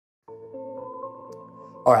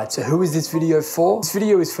Alright, so who is this video for? This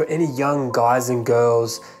video is for any young guys and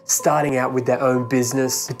girls starting out with their own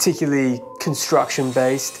business, particularly construction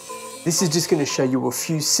based. This is just going to show you a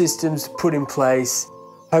few systems to put in place.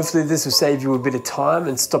 Hopefully this will save you a bit of time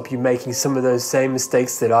and stop you making some of those same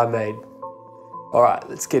mistakes that I made. Alright,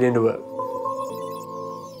 let's get into it.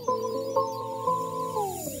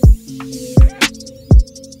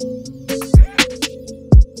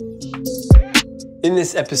 In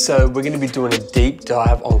this episode, we're going to be doing a deep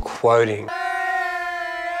dive on quoting.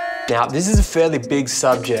 Now, this is a fairly big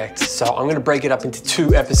subject, so I'm going to break it up into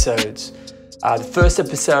 2 episodes. The first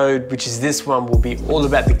episode, which is this one, will be all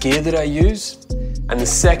about the gear that I use. And the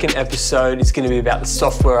second episode is going to be about the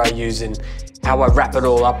software I use and how I wrap it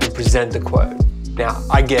all up and present the quote. Now,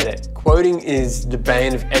 I get it. Quoting is the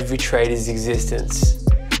bane of every trader's existence.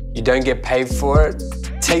 You don't get paid for it.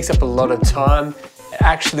 It takes up a lot of time. It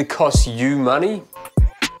actually costs you money.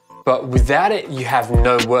 But without it, you have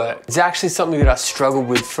no work. It's actually something that I struggled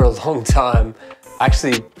with for a long time. I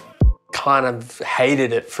actually kind of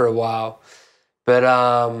hated it for a while. But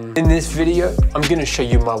in this video, I'm gonna show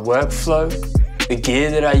you my workflow, the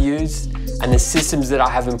gear that I use, and the systems that I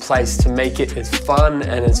have in place to make it as fun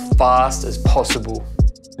and as fast as possible.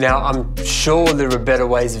 Now, I'm sure there are better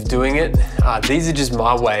ways of doing it. These are just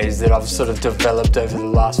my ways that I've sort of developed over the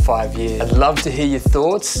last 5 years. I'd love to hear your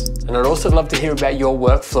thoughts, and I'd also love to hear about your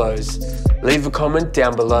workflows. Leave a comment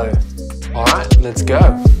down below. All right, let's go.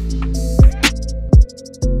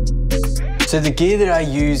 So the gear that I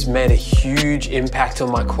use made a huge impact on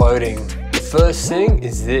my quoting. The first thing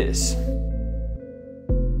is this.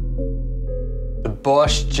 The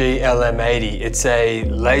Bosch GLM80. It's a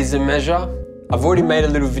laser measure. I've already made a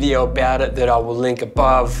little video about it that I will link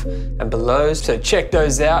above and below, so check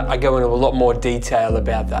those out. I go into a lot more detail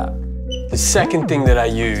about that. The second thing that I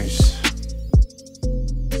use,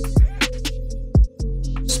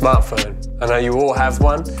 smartphone. I know you all have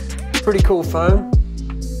one. Pretty cool phone.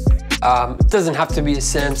 It doesn't have to be a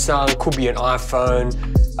Samsung, it could be an iPhone.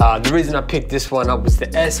 The reason I picked this one up was the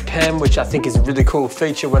S Pen, which I think is a really cool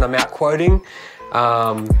feature when I'm out quoting.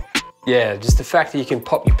 Yeah, just the fact that you can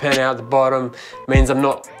pop your pen out the bottom means I'm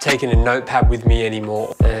not taking a notepad with me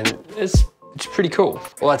anymore, and it's pretty cool.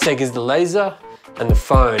 All I take is the laser and the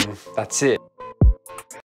phone, that's it.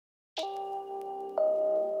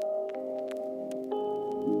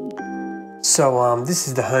 So this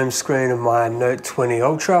is the home screen of my Note 20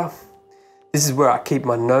 Ultra. This is where I keep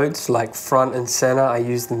my notes, like front and center. I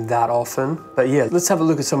use them that often. But yeah, let's have a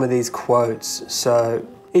look at some of these quotes. So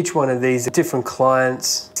each one of these are different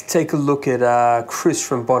clients. Let's take a look at Chris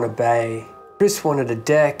from Bonner Bay. Chris wanted a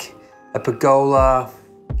deck, a pergola,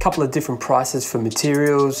 a couple of different prices for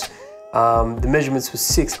materials. The measurements were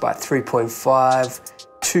 6 by 3.5,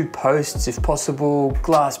 2 posts if possible,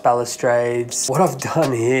 glass balustrades. What I've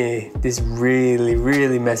done here, this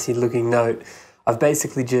really messy looking note, I've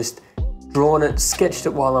basically just drawn it, sketched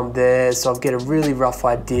it while I'm there, so I'll get a really rough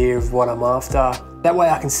idea of what I'm after. That way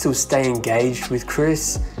I can still stay engaged with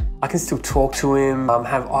Chris. I can still talk to him,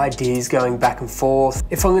 have ideas going back and forth.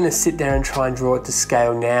 If I'm gonna sit there and try and draw it to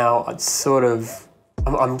scale now, I'm sort of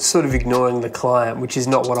ignoring the client, which is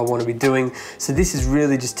not what I want to be doing. So this is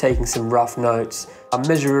really just taking some rough notes. I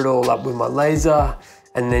measure it all up with my laser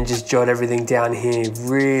and then just jot everything down here,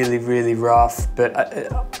 really rough, but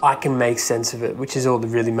I can make sense of it, which is all that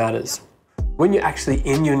really matters. When you're actually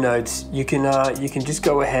in your notes, you can just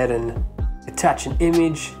go ahead and attach an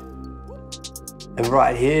image, and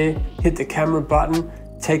right here, hit the camera button,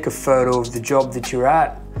 take a photo of the job that you're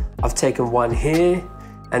at. I've taken one here,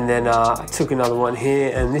 and then I took another one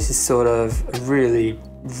here, and this is sort of a really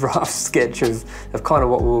rough sketch of kind of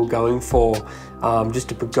what we were going for.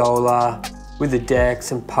 Just a pergola with a deck,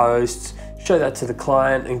 some posts, show that to the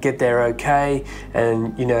client and get their okay,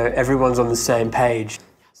 and you know, everyone's on the same page.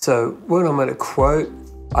 So when I'm at a quote,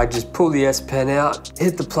 I just pull the S Pen out,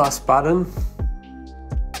 hit the plus button,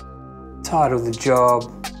 title the job,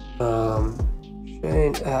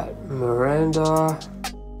 Shane at Miranda.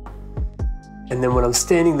 And then when I'm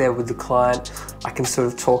standing there with the client, I can sort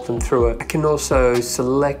of talk them through it. I can also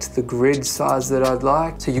select the grid size that I'd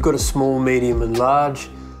like. So you've got a small, medium and large.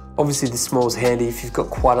 Obviously the small is handy if you've got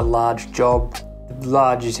quite a large job. The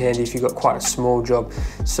large is handy if you've got quite a small job.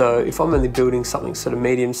 So if I'm only building something sort of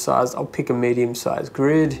medium sized, I'll pick a medium sized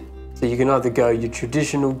grid. So you can either go your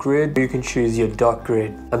traditional grid or you can choose your dot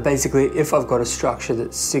grid. And basically if I've got a structure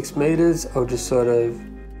that's 6 meters, I'll just sort of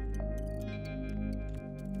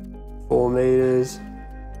 4 meters.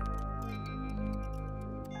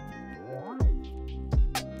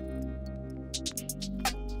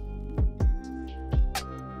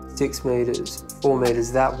 6 meters, 4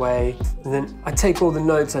 meters that way. And then I take all the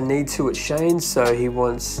notes I need to at Shane's. So he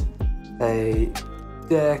wants a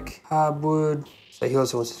deck, hardwood. So he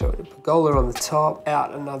also wants to throw a pergola on the top,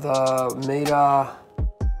 out another meter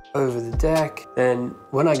over the deck. Then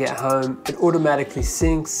when I get home, it automatically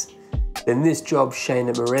syncs. Then this job, Shane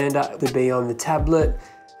and Miranda, will be on the tablet.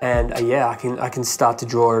 And yeah, I can start to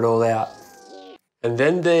draw it all out. And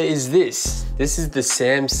then there is this. This is the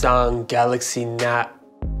Samsung Galaxy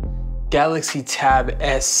Tab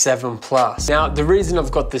S7 Plus. Now, the reason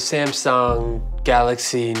I've got the Samsung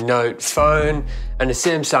Galaxy Note phone and a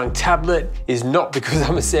Samsung tablet is not because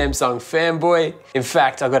I'm a Samsung fanboy. In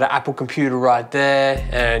fact, I got an Apple computer right there,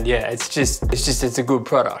 and yeah, it's a good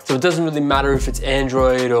product. So it doesn't really matter if it's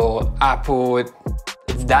Android or Apple.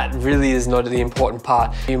 That really is not the important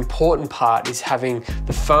part. The important part is having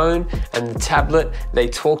the phone and the tablet. They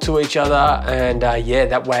talk to each other, and yeah,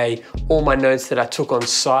 that way all my notes that I took on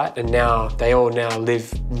site and they all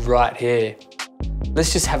live right here.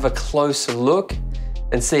 Let's just have a closer look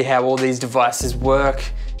and see how all these devices work,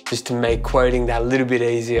 just to make quoting that a little bit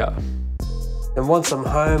easier. And once I'm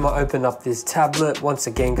home, I open up this tablet. Once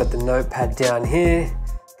again, got the notepad down here,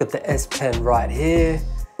 got the S Pen right here.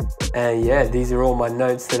 And yeah, these are all my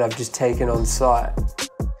notes that I've just taken on site.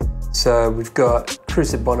 So we've got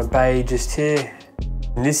Chris at Bonner Bay just here.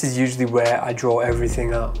 And this is usually where I draw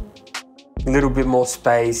everything up. A little bit more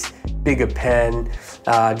space, bigger pen,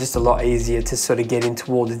 just a lot easier to sort of get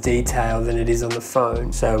into all the detail than it is on the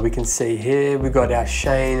phone. So we can see here, we've got our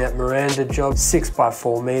Shane at Miranda job, 6 by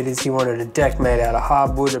 4 meters. He wanted a deck made out of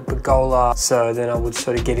hardwood, a pergola. So then I would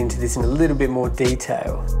sort of get into this in a little bit more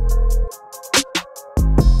detail.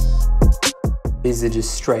 These are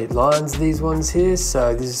just straight lines, these ones here.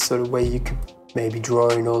 So this is sort of where you could maybe draw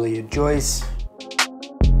in all of your joists.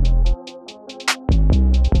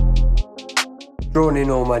 Drawn in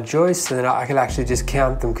all my joists, and then I can actually just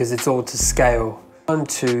count them because it's all to scale. 1,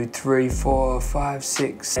 2, 3, 4, 5,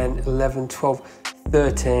 6, 10, 11, 12,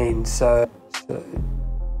 13. So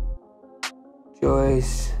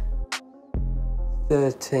joist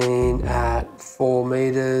 13 at 4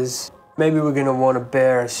 meters. Maybe we're gonna want to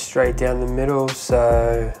bear straight down the middle,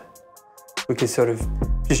 so we can sort of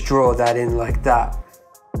just draw that in like that.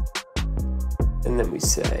 And then we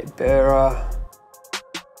say bearer,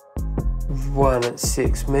 1 at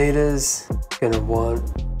 6 meters. Gonna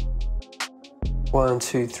want 1,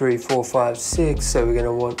 2, 3, 4, 5, 6. So we're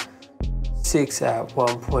gonna want 6 at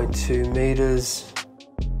 1.2 meters.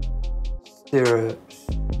 Stirrups,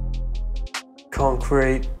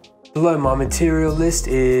 concrete. Below my material list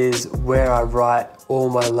is where I write all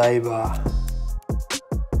my labor.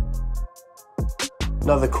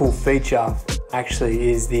 Another cool feature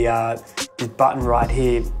actually is this button right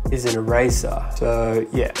here is an eraser. So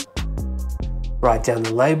yeah, write down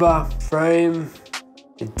the labor, frame,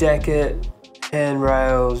 the decket,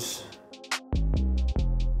 handrails.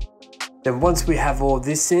 Then once we have all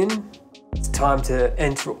this in, it's time to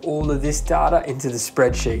enter all of this data into the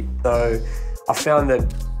spreadsheet. So I found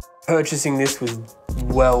that purchasing this was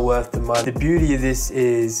well worth the money. The beauty of this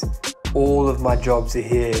is all of my jobs are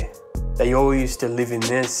here. They all used to live in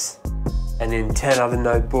this and in 10 other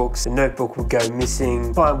notebooks. The notebook would go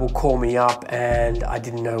missing. Client will call me up and I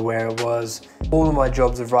didn't know where it was. All of my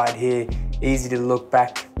jobs are right here. Easy to look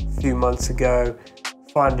back a few months ago,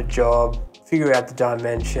 find a job, figure out the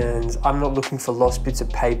dimensions. I'm not looking for lost bits of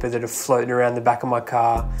paper that are floating around the back of my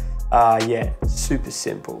car. Yeah, super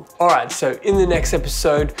simple. All right, so in the next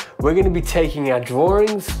episode, we're gonna be taking our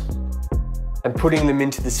drawings and putting them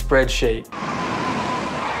into the spreadsheet.